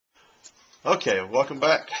Okay, welcome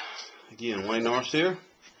back. Again, Wayne Norris here.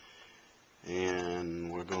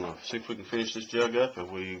 And we're going to see if we can finish this jug up.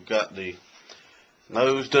 And we've got the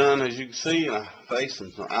nose done, as you can see, and a face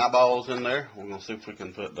and some eyeballs in there. We're going to see if we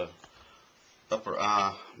can put the upper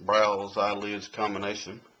eyebrows, eyelids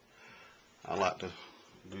combination. I like to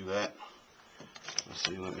do that. Let's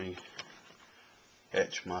see, let me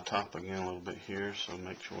etch my top again a little bit here so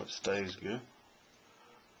make sure it stays good.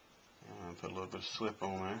 And put a little bit of slip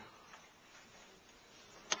on there.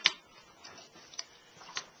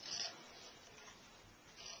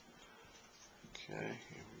 Okay,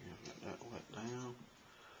 here we go, get that wet down,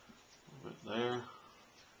 a little bit there.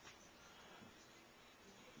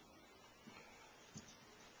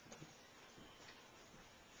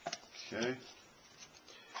 Okay.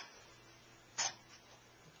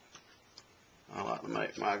 I like to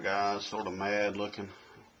make my guys sort of mad looking.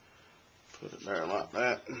 Put it there like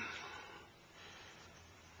that. And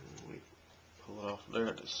we pull it off there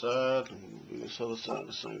at the side, and we'll do this other side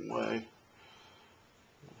the same way.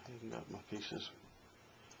 I got my pieces.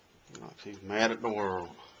 Like he's mad at the world.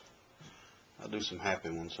 I do some happy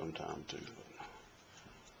ones sometimes too.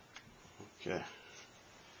 Okay.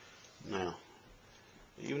 Now,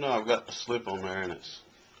 even though I've got the slip on there and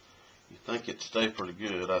you think it'd stay pretty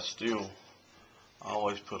good, I still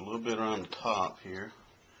always put a little bit around the top here,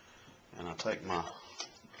 and I take my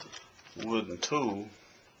wooden tool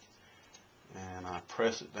and I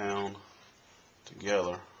press it down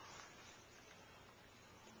together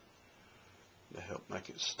to help make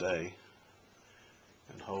it stay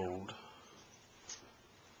and hold.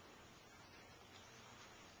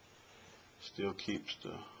 Still keeps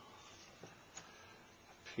the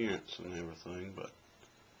appearance and everything, but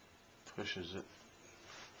pushes it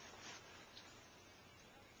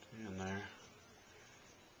in there.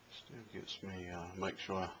 Still gets me, make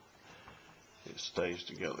sure it stays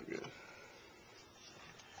together good.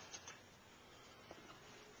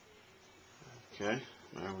 Okay,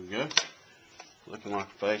 there we go. Looking like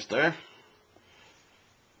a face there.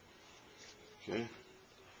 Okay,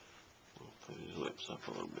 I'll put his lips up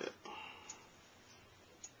a little bit.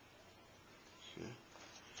 Okay.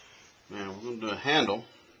 Now we're going to do a handle.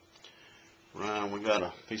 Ryan, we got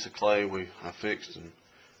a piece of clay I fixed and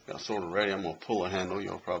got sort of ready. I'm going to pull a handle.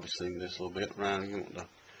 You'll probably see this a little bit. Ryan, you want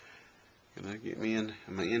to get me in?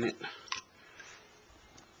 Am I in it?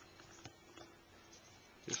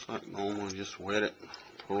 Just like normal, just wet it,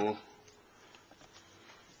 pull.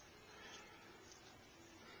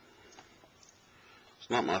 It's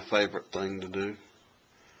not my favorite thing to do.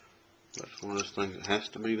 That's one of those things that has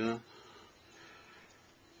to be done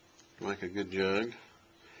to make a good jug.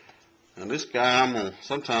 Now this guy,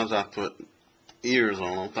 sometimes I put ears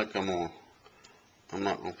on him. I'm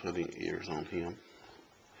not gonna put any ears on him.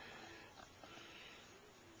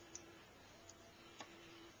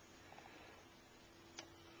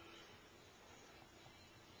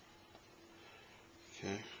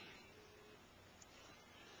 Okay.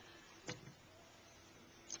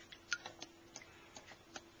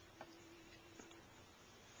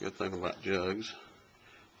 Good thing about jugs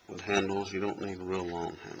with handles, you don't need real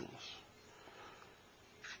long handles.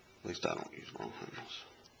 At least I don't use long handles.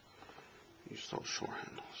 I use those short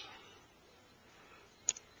handles.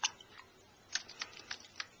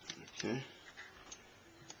 Okay.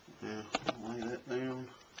 Now lay that down.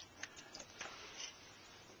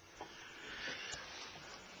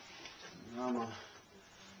 Now I'm gonna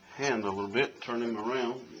hand a little bit, turn him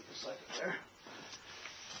around. Get a second there.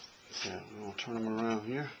 Okay, I'm gonna turn him around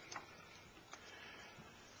here.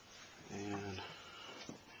 And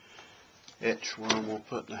etch where I'm going to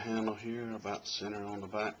put the handle here, about center on the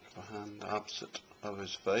back, behind the opposite of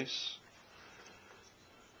his face.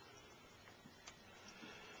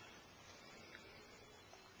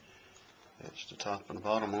 Etch the top and the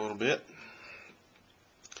bottom a little bit.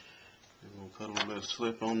 And we'll put a little bit of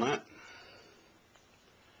slip on that.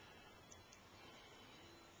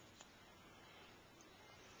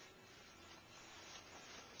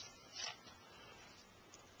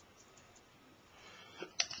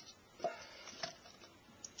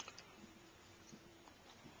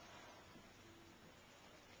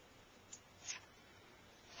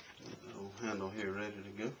 Handle here ready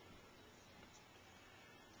to go.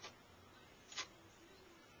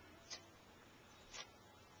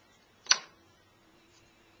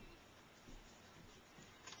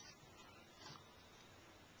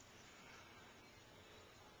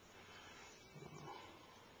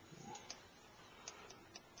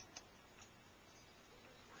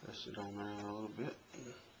 Press it on there a little bit.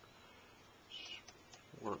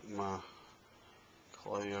 Work my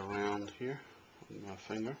clay around here with my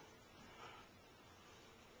finger.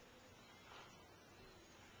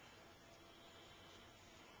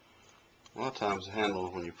 A lot of times the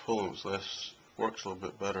handles, when you pull them, works a little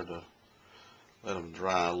bit better to let them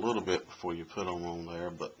dry a little bit before you put them on there,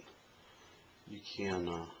 but you can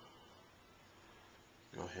go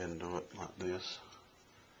ahead and do it like this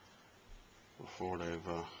before they've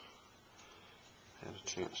had a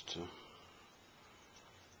chance to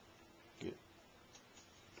get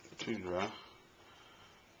too dry.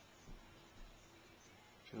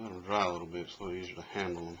 If you let them dry a little bit, it's a little easier to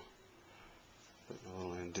handle them. Put a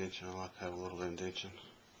little indentation. I like to have a little indentation.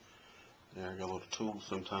 There, I got a little tool.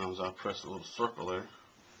 Sometimes I press a little circle there.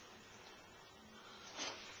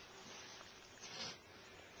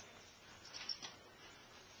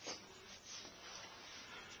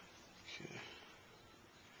 Okay.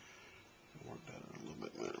 Work that a little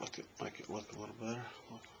bit better. Make it look a little better.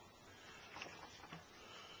 Look.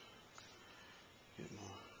 Get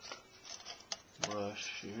my brush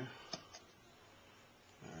here.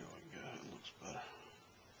 There we go. It looks better.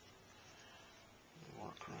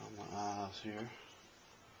 Work around my eyes here.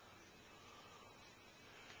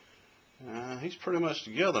 He's pretty much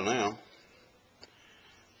together now.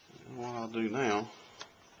 And what I'll do now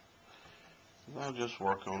is I'll just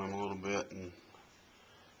work on him a little bit and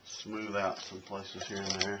smooth out some places here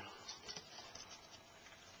and there.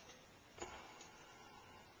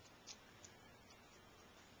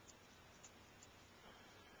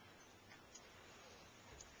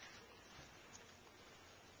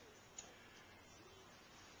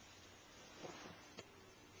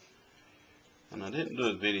 And I didn't do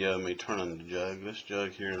a video of me turning the jug. This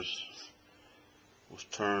jug here was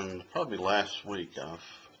turned probably last week. I've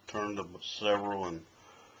turned several and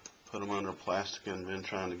put them under plastic and been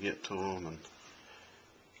trying to get to them. And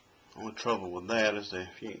the only trouble with that is that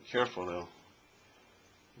if you ain't careful, they'll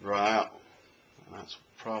dry out. And that's the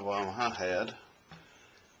problem I had.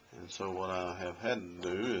 And so what I have had to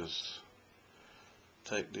do is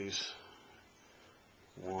take these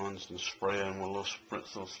ones and spray them with a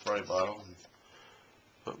little spray bottle and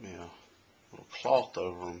put me a little cloth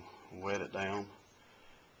over them, wet it down,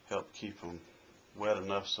 help keep them wet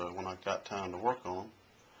enough so when I got time to work on them,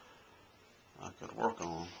 I could work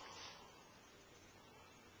on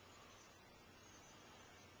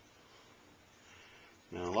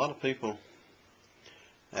them. Now, a lot of people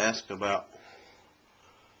ask about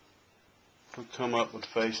who come up with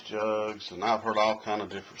face jugs, and I've heard all kind of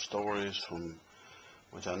different stories from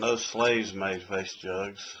which I know slaves made face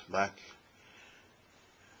jugs back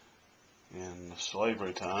in the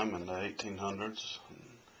slavery time in the 1800s,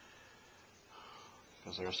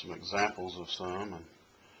 because there are some examples of some, and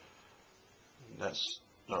that's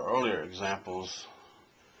the earlier examples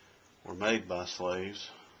were made by slaves.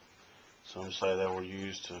 Some say they were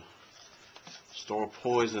used to store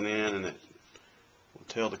poison in, and it would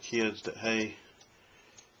tell the kids that, hey,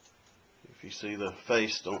 if you see the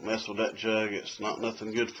face, don't mess with that jug, it's not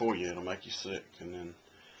nothing good for you, it'll make you sick. And then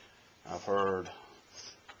I've heard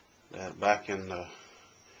that back in the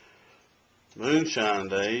moonshine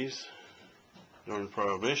days, during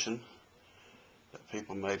Prohibition, that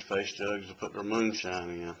people made face jugs to put their moonshine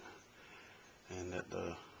in, and that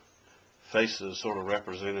the faces sort of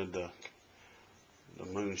represented the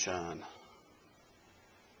moonshine.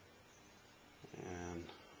 And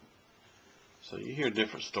so you hear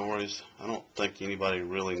different stories. I don't think anybody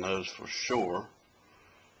really knows for sure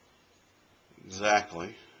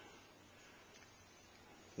exactly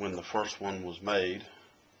when the first one was made.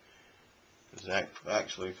 Because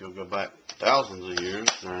actually, if you'll go back thousands of years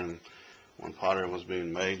during when pottery was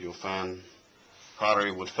being made, you'll find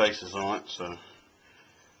pottery with faces on it. So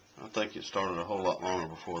I think it started a whole lot longer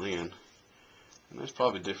before then. And there's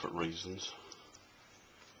probably different reasons.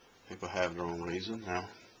 People have their own reason. Now,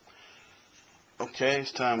 okay,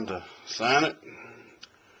 it's time to sign it.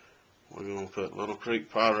 We're going to put Little Creek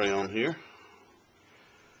Pottery on here.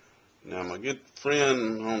 Now, my good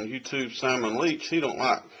friend on YouTube, Simon Leach, he don't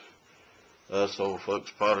like us old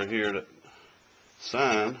folks pottery here that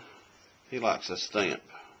sign. He likes a stamp,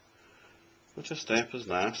 which a stamp is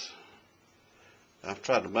nice. I've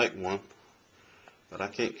tried to make one, but I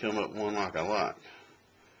can't come up with one like I like.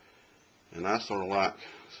 And I sort of like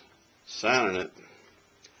signing it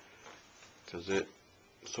because it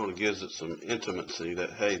sort of gives it some intimacy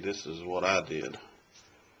that, hey, this is what I did.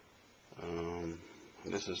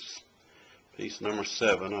 This is piece number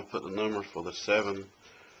 7. I put the number for the 7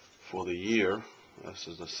 for the year. This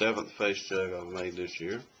is the 7th face jug I've made this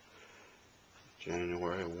year.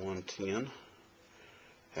 January 1/10.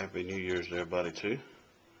 Happy New Year's to everybody too.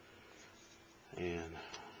 And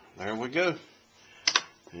there we go.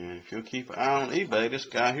 And if you'll keep an eye on eBay, this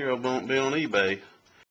guy here won't be on eBay